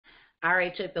I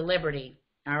already took the liberty.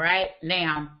 All right.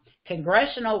 Now,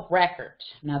 congressional records.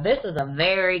 Now, this is a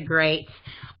very great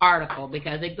article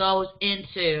because it goes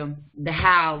into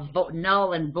how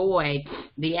null and void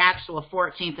the actual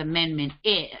 14th Amendment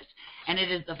is. And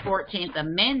it is the 14th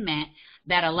Amendment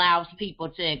that allows people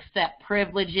to accept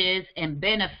privileges and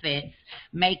benefits,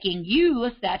 making you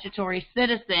a statutory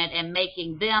citizen and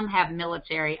making them have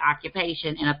military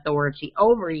occupation and authority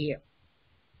over you.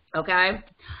 Okay?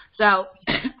 So,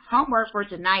 homework for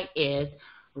tonight is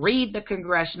read the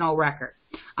congressional record.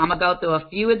 I'm going to go through a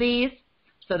few of these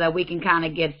so that we can kind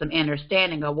of get some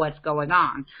understanding of what's going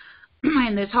on.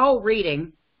 In this whole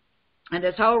reading,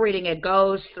 it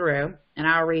goes through, and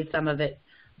I'll read some of it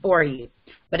for you.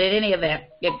 But in any event,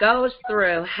 it goes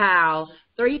through how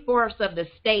 3/4 of the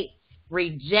states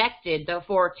rejected the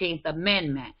 14th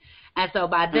Amendment. And so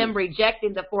by them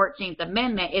rejecting the 14th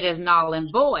Amendment, it is null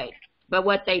and void. But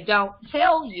what they don't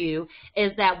tell you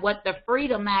is that what the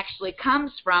freedom actually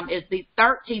comes from is the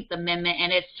 13th Amendment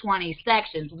and its 20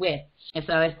 sections with. And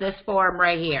so it's this form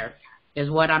right here is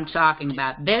what I'm talking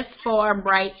about. This form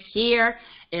right here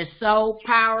is so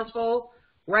powerful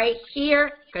right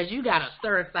here because you got a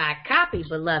certified copy,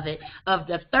 beloved, of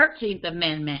the 13th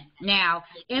Amendment. Now,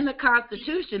 in the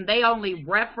Constitution, they only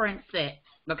reference it,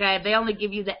 okay? They only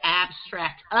give you the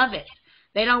abstract of it.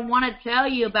 They don't want to tell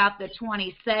you about the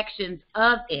 20 sections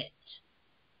of it,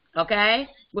 okay,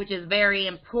 which is very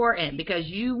important because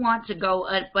you want to go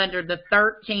up under the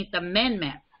 13th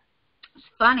Amendment. It's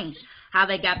funny how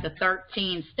they got the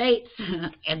 13 states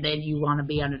and then you want to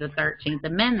be under the 13th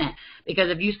Amendment because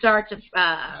if you start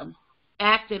to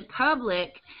act in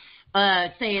public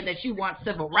saying that you want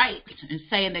civil rights and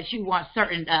saying that you want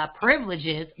certain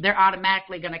privileges, they're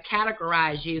automatically going to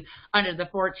categorize you under the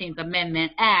 14th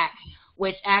Amendment Act,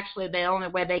 which actually the only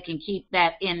way they can keep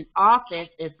that in office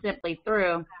is simply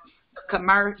through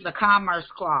the Commerce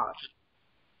Clause.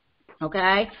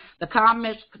 Okay? The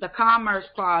Commerce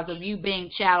Clause of you being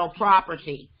chattel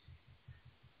property.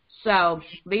 So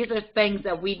these are things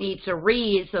that we need to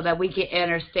read so that we can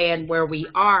understand where we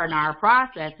are in our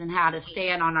process and how to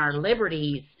stand on our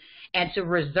liberties and to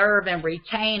reserve and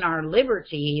retain our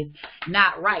liberties,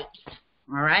 not rights.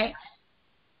 All right?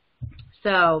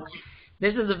 So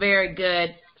this is a very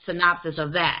good synopsis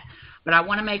of that. But I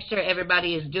want to make sure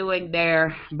everybody is doing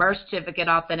their birth certificate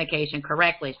authentication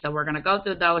correctly. So we're going to go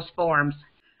through those forms.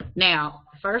 Now,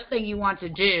 first thing you want to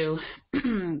do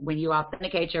when you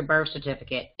authenticate your birth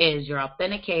certificate is you're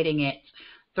authenticating it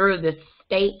through the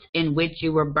state in which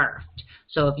you were birthed.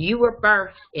 So if you were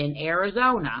birthed in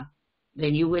Arizona,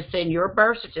 then you would send your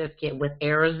birth certificate with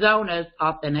Arizona's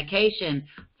authentication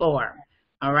form.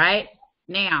 All right?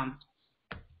 Now,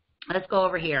 let's go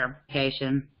over here.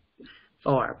 Application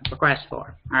form, request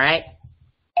form. All right?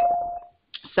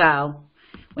 So,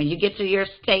 when you get to your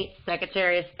state,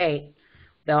 Secretary of State,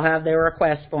 they'll have their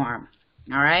request form.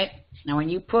 All right? Now, when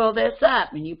you pull this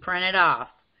up and you print it off,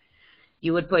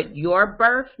 you would put your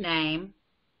birth name,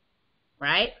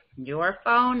 right? Your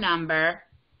phone number,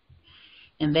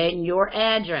 and then your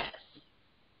address.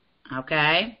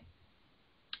 Okay?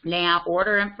 Now,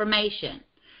 order information.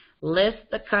 List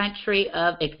the country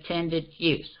of intended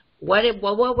use. What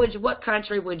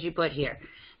country would you put here?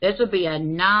 This would be a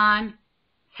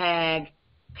non-Hague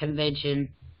Convention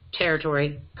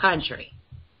territory country.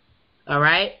 All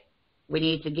right? We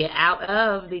need to get out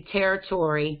of the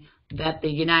territory that the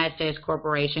United States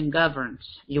Corporation governs.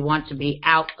 You want to be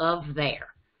out of there.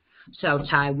 So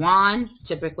Taiwan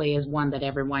typically is one that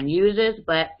everyone uses,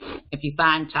 but if you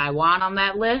find Taiwan on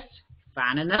that list,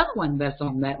 find another one that's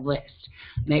on that list.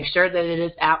 Make sure that it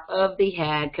is out of the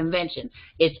Hague Convention.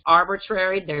 It's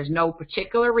arbitrary. There's no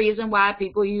particular reason why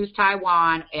people use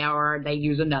Taiwan or they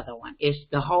use another one. It's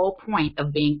the whole point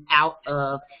of being out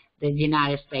of the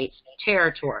United States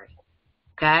territory.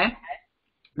 Okay?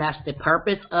 That's the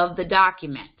purpose of the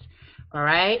document. All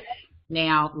right?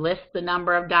 Now, list the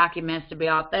number of documents to be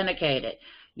authenticated.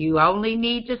 You only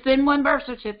need to send one birth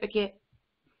certificate.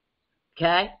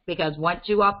 Okay? Because once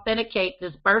you authenticate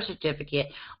this birth certificate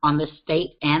on the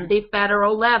state and the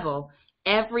federal level,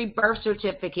 every birth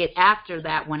certificate after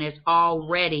that one is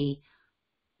already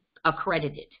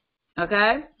accredited.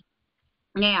 Okay?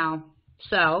 Now,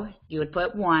 so you would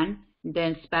put one,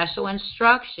 then special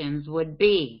instructions would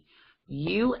be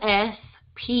USPS,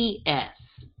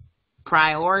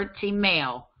 priority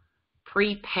mail,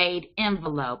 prepaid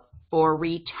envelope for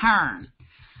return.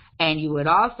 And you would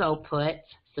also put,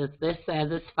 since this says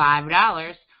it's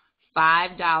 $5,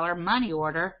 $5 money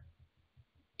order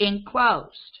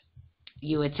enclosed.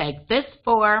 You would take this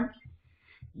form,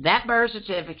 that birth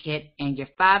certificate, and your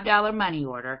 $5 money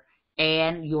order,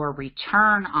 and your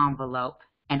return envelope,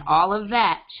 and all of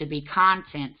that should be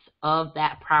contents of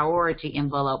that priority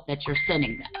envelope that you're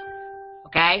sending them.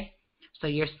 Okay? So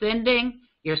you're sending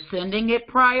it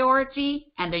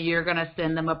priority, and then you're going to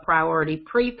send them a priority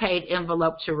prepaid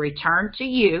envelope to return to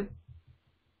you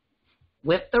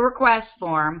with the request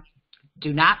form.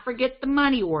 Do not forget the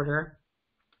money order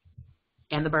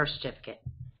and the birth certificate.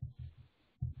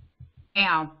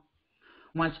 Now,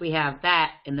 once we have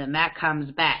that, and then that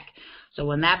comes back. So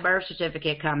when that birth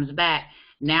certificate comes back,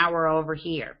 now we're over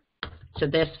here to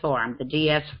this form, the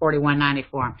DS-4190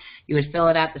 form. You would fill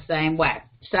it out the same way.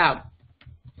 So,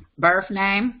 birth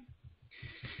name.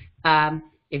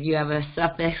 If you have a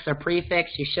suffix or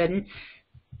prefix, you shouldn't.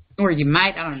 Or you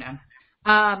might, I don't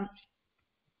know.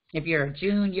 If you're a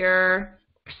junior,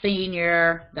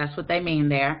 senior, that's what they mean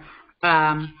there.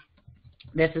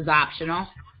 This is optional.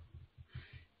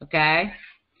 Okay?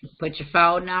 Put your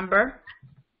phone number.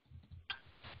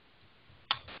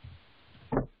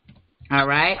 All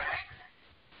right?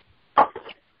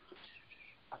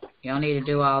 You don't need to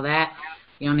do all that.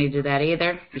 You don't need to do that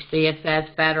either. You see it says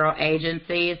federal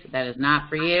agencies. That is not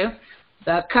for you.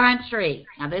 The country.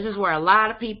 Now, this is where a lot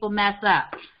of people mess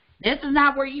up. This is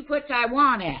not where you put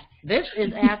Taiwan at. This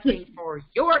is asking for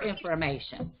your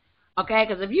information. Okay?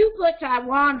 Because if you put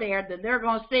Taiwan there, then they're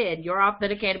going to send your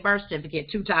authenticated birth certificate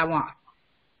to Taiwan.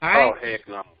 All right? Oh, heck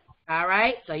no. All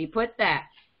right? So you put that.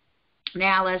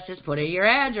 Now, let's just put in your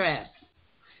address.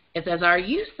 It says, are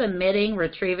you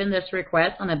retrieving this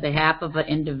request on the behalf of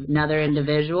another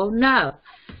individual? No.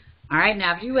 All right,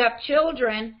 now if you have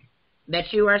children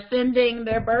that you are sending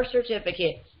their birth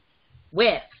certificates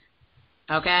with,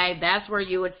 okay, that's where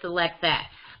you would select that.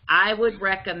 I would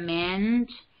recommend,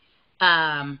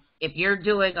 if you're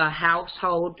doing a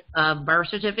household birth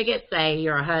certificate, say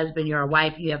you're a husband, you're a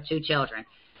wife, you have 2 children,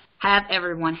 have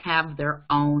everyone have their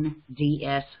own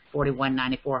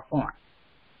DS-4194 form.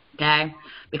 Okay,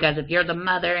 because if you're the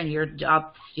mother and you're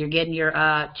getting your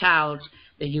child,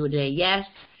 then you would say yes,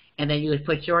 and then you would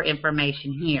put your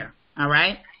information here. All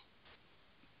right.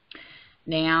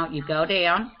 Now you go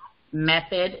down,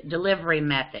 method, delivery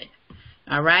method.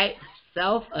 All right,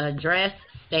 self-addressed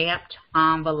stamped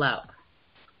envelope.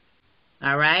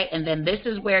 All right, and then this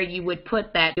is where you would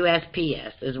put that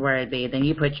USPS is where it'd be. Then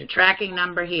you put your tracking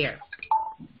number here.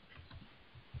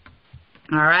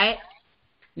 All right,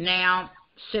 now.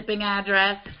 Shipping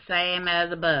address, same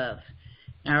as above.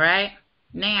 All right.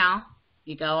 Now,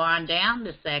 you go on down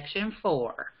to section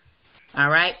 4. All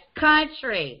right.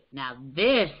 Country. Now,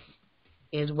 this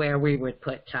is where we would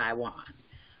put Taiwan.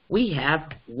 We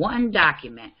have one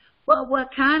document. Well,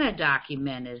 what kind of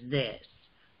document is this?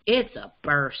 It's a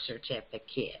birth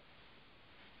certificate.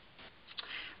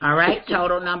 All right,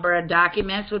 total number of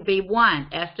documents would be 1.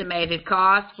 Estimated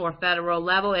cost for federal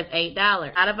level is $8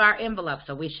 out of our envelope.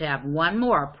 So we should have one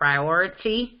more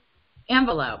priority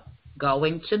envelope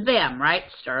going to them, right?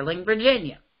 Sterling,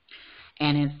 Virginia.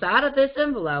 And inside of this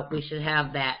envelope, we should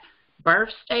have that birth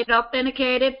state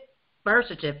authenticated birth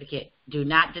certificate. Do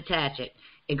not detach it.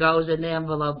 It goes in the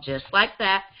envelope just like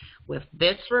that with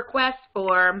this request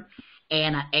form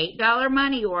and an $8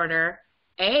 money order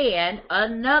and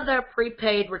another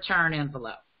prepaid return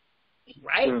envelope,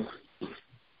 right?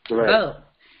 Boom.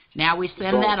 Now we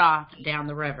send that off down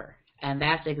the river, and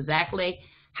that's exactly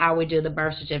how we do the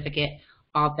birth certificate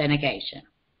authentication,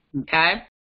 okay?